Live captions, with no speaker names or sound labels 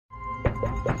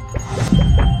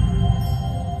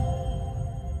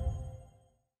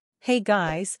Hey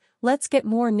guys, let's get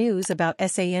more news about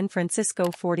San Francisco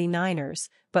 49ers,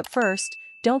 but first,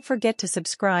 don't forget to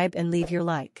subscribe and leave your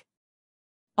like.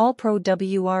 All-Pro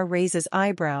WR raises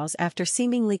eyebrows after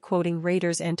seemingly quoting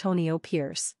Raiders' Antonio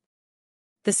Pierce.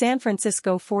 The San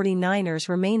Francisco 49ers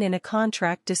remain in a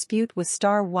contract dispute with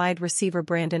star wide receiver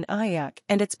Brandon Aiyuk,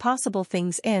 and it's possible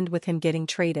things end with him getting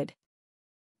traded.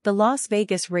 The Las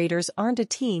Vegas Raiders aren't a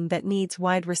team that needs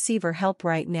wide receiver help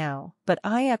right now, but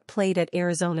Aiyuk played at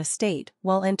Arizona State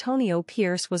while Antonio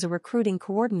Pierce was a recruiting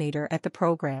coordinator at the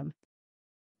program.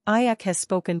 Aiyuk has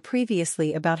spoken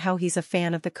previously about how he's a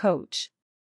fan of the coach.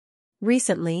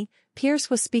 Recently, Pierce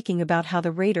was speaking about how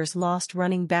the Raiders lost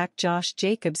running back Josh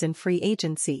Jacobs in free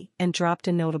agency and dropped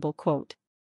a notable quote.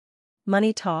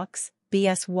 "Money talks,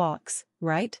 BS walks,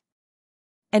 right?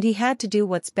 And he had to do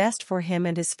what's best for him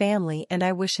and his family, and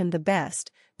I wish him the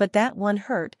best, but that one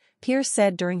hurt," Pierce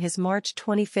said during his March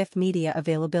 25 media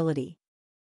availability.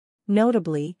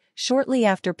 Notably, shortly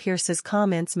after Pierce's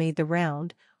comments made the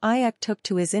round, Aiyuk took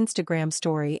to his Instagram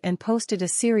story and posted a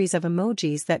series of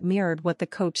emojis that mirrored what the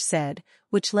coach said,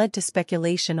 which led to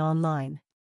speculation online.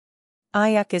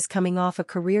 Aiyuk is coming off a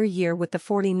career year with the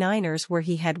 49ers where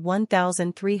he had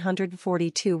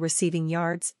 1,342 receiving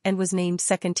yards and was named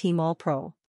second-team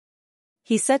All-Pro.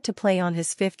 He's set to play on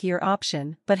his fifth-year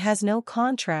option but has no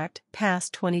contract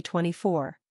past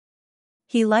 2024.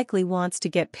 He likely wants to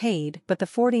get paid, but the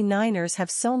 49ers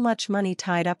have so much money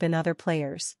tied up in other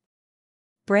players.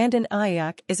 Brandon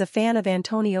Aiyuk is a fan of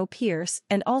Antonio Pierce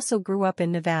and also grew up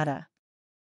in Nevada.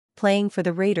 Playing for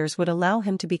the Raiders would allow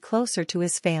him to be closer to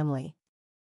his family.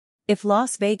 If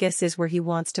Las Vegas is where he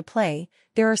wants to play,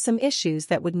 there are some issues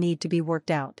that would need to be worked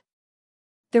out.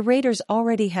 The Raiders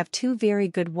already have two very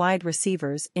good wide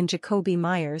receivers in Jakobi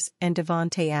Meyers and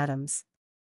Davante Adams.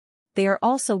 They are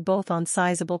also both on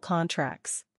sizable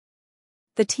contracts.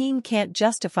 The team can't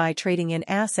justify trading an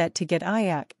asset to get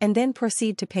Aiyuk and then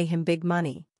proceed to pay him big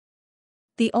money.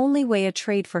 The only way a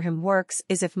trade for him works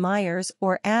is if Meyers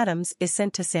or Adams is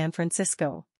sent to San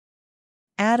Francisco.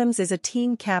 Adams is a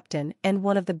team captain and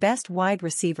one of the best wide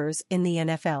receivers in the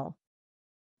NFL.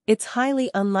 It's highly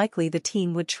unlikely the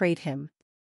team would trade him.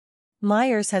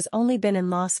 Meyers has only been in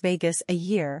Las Vegas a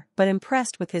year but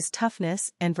impressed with his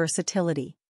toughness and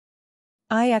versatility.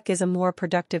 Aiyuk is a more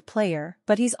productive player,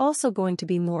 but he's also going to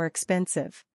be more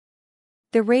expensive.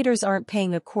 The Raiders aren't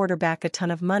paying a quarterback a ton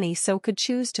of money, so could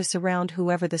choose to surround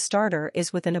whoever the starter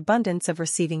is with an abundance of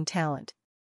receiving talent.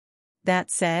 That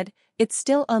said, it's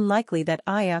still unlikely that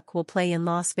Aiyuk will play in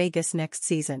Las Vegas next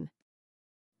season.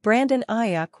 Brandon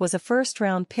Aiyuk was a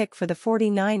first-round pick for the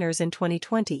 49ers in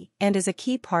 2020 and is a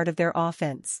key part of their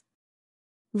offense.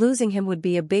 Losing him would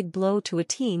be a big blow to a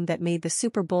team that made the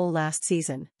Super Bowl last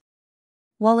season.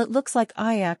 While it looks like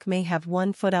Aiyuk may have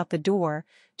one foot out the door,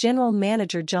 General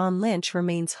Manager John Lynch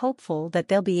remains hopeful that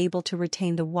they'll be able to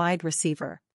retain the wide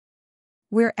receiver.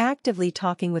 "We're actively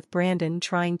talking with Brandon,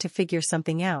 trying to figure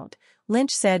something out,"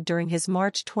 Lynch said during his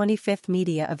March 25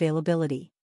 media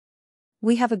availability.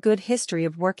 "We have a good history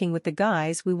of working with the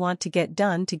guys we want to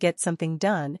get something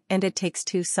done, and it takes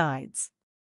two sides.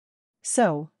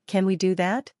 So, can we do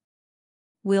that?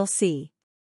 We'll see.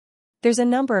 There's a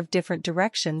number of different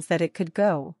directions that it could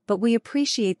go, but we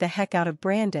appreciate the heck out of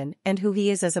Brandon and who he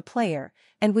is as a player,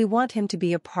 and we want him to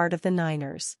be a part of the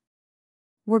Niners.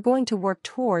 We're going to work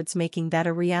towards making that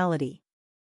a reality."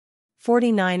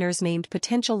 49ers named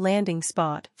potential landing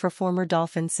spot for former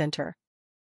Dolphins center.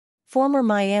 Former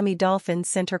Miami Dolphins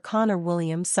center Connor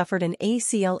Williams suffered an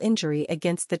ACL injury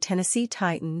against the Tennessee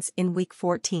Titans in Week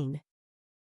 14.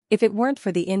 If it weren't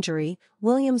for the injury,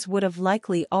 Williams would have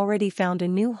likely already found a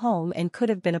new home and could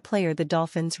have been a player the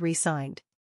Dolphins re-signed.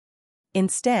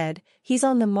 Instead, he's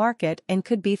on the market and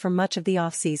could be for much of the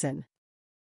offseason.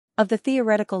 Of the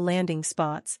theoretical landing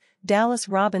spots, Dallas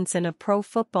Robinson of Pro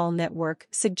Football Network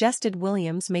suggested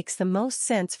Williams makes the most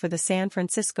sense for the San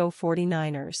Francisco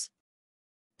 49ers.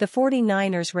 The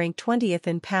 49ers ranked 20th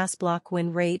in pass block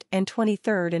win rate and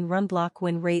 23rd in run block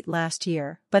win rate last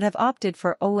year, but have opted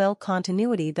for OL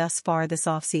continuity thus far this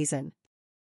offseason.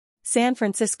 San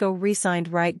Francisco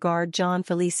re-signed right guard John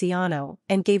Feliciano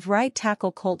and gave right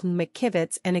tackle Colton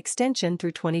McKivitz an extension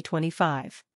through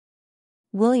 2025.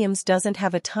 Williams doesn't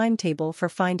have a timetable for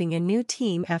finding a new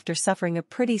team after suffering a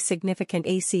pretty significant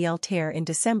ACL tear in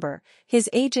December, his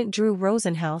agent Drew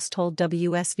Rosenhaus told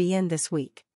WSVN this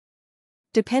week.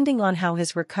 Depending on how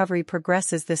his recovery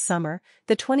progresses this summer,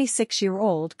 the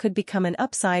 26-year-old could become an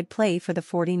upside play for the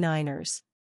 49ers.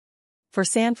 For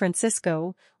San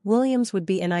Francisco, Williams would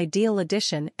be an ideal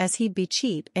addition as he'd be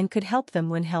cheap and could help them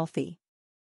when healthy.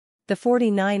 The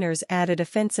 49ers added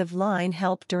offensive line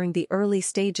help during the early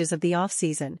stages of the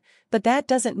offseason, but that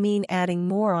doesn't mean adding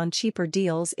more on cheaper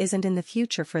deals isn't in the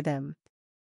future for them.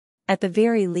 At the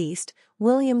very least,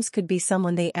 Williams could be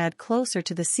someone they add closer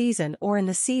to the season or in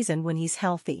the season when he's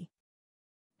healthy.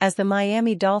 As the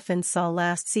Miami Dolphins saw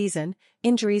last season,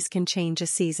 injuries can change a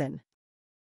season.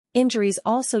 Injuries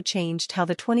also changed how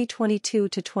the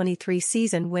 2022-23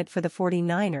 season went for the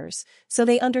 49ers, so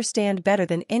they understand better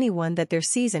than anyone that their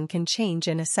season can change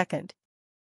in a second.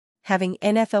 Having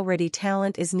NFL-ready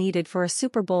talent is needed for a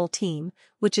Super Bowl team,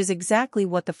 which is exactly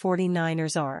what the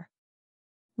 49ers are.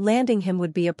 Landing him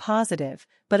would be a positive,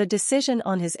 but a decision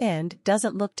on his end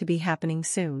doesn't look to be happening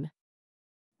soon.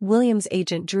 Williams'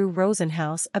 agent Drew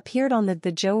Rosenhaus appeared on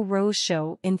the Joe Rose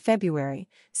Show in February,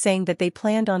 saying that they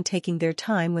planned on taking their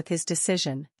time with his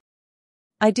decision.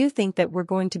 "I do think that we're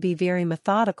going to be very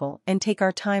methodical and take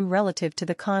our time relative to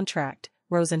the contract,"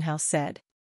 Rosenhaus said.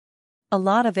 "A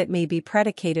lot of it may be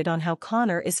predicated on how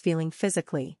Connor is feeling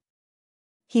physically.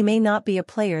 He may not be a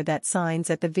player that signs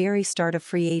at the very start of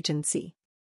free agency.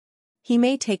 He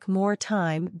may take more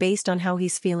time based on how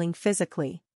he's feeling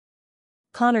physically.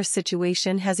 Connor's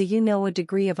situation has a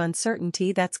degree of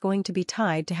uncertainty that's going to be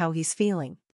tied to how he's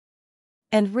feeling.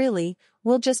 And really,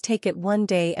 we'll just take it one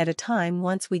day at a time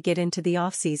once we get into the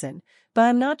offseason, but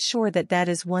I'm not sure that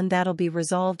is one that'll be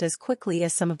resolved as quickly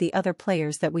as some of the other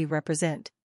players that we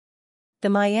represent." The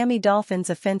Miami Dolphins'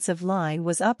 offensive line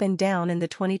was up and down in the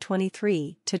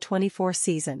 2023-24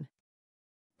 season.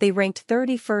 They ranked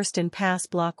 31st in pass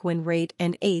block win rate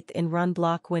and 8th in run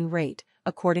block win rate,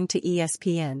 according to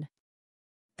ESPN.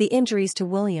 The injuries to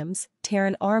Williams,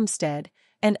 Terron Armstead,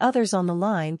 and others on the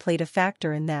line played a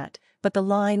factor in that, but the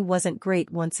line wasn't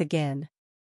great once again.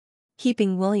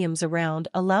 Keeping Williams around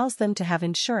allows them to have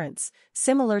insurance,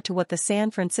 similar to what the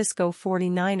San Francisco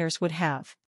 49ers would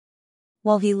have.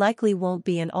 While he likely won't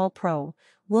be an All-Pro,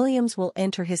 Williams will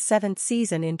enter his 7th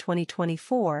season in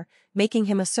 2024, making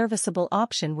him a serviceable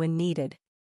option when needed.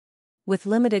 With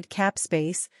limited cap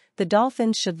space, the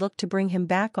Dolphins should look to bring him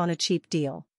back on a cheap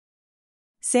deal.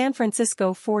 San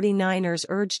Francisco 49ers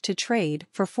urged to trade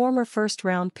for former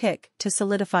first-round pick to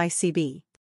solidify CB.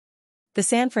 The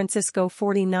San Francisco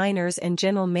 49ers and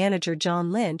general manager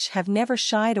John Lynch have never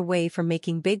shied away from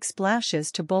making big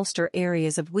splashes to bolster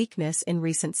areas of weakness in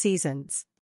recent seasons.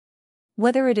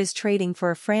 Whether it is trading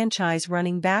for a franchise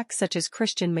running back such as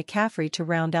Christian McCaffrey to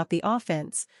round out the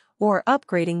offense, or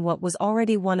upgrading what was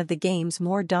already one of the game's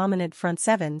more dominant front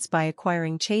sevens by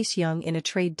acquiring Chase Young in a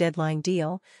trade deadline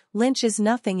deal, Lynch is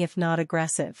nothing if not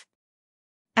aggressive.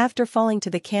 After falling to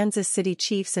the Kansas City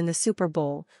Chiefs in the Super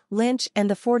Bowl, Lynch and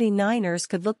the 49ers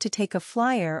could look to take a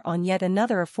flyer on yet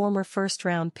another former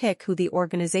first-round pick who the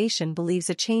organization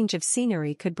believes a change of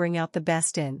scenery could bring out the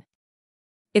best in.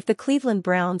 If the Cleveland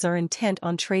Browns are intent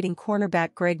on trading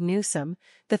cornerback Greg Newsome,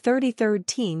 the 33rd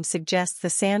team suggests the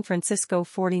San Francisco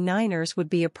 49ers would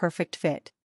be a perfect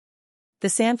fit. The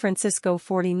San Francisco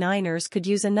 49ers could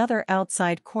use another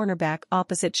outside cornerback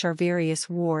opposite Charvarius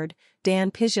Ward,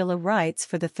 Dan Pizzola writes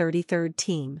for the 33rd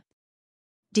team.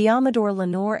 Diamador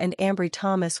Lenore and Ambry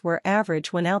Thomas were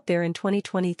average when out there in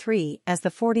 2023 as the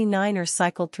 49ers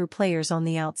cycled through players on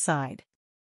the outside.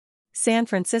 San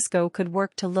Francisco could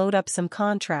work to load up some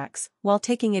contracts while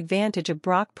taking advantage of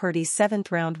Brock Purdy's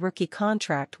 7th-round rookie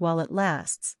contract while it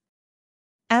lasts.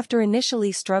 After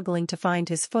initially struggling to find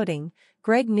his footing,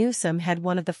 Greg Newsome had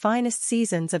one of the finest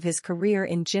seasons of his career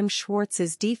in Jim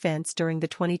Schwartz's defense during the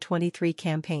 2023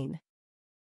 campaign.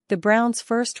 The Browns'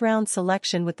 first-round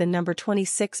selection with the number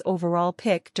 26 overall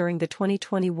pick during the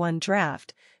 2021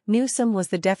 draft, Newsome was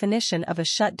the definition of a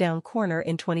shutdown corner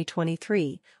in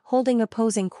 2023, holding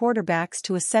opposing quarterbacks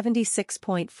to a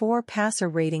 76.4 passer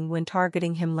rating when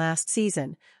targeting him last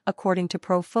season, according to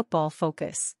Pro Football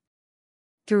Focus.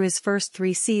 Through his first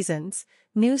 3 seasons,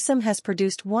 Newsome has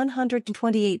produced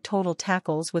 128 total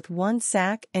tackles with 1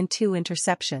 sack and 2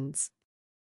 interceptions.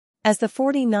 As the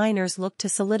 49ers look to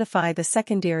solidify the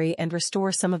secondary and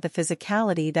restore some of the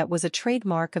physicality that was a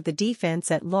trademark of the defense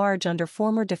at large under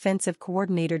former defensive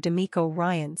coordinator DeMeco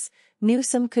Ryans,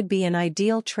 Newsome could be an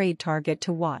ideal trade target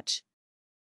to watch.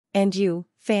 And you,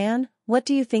 fan, what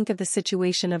do you think of the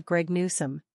situation of Greg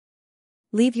Newsome?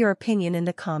 Leave your opinion in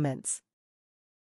the comments.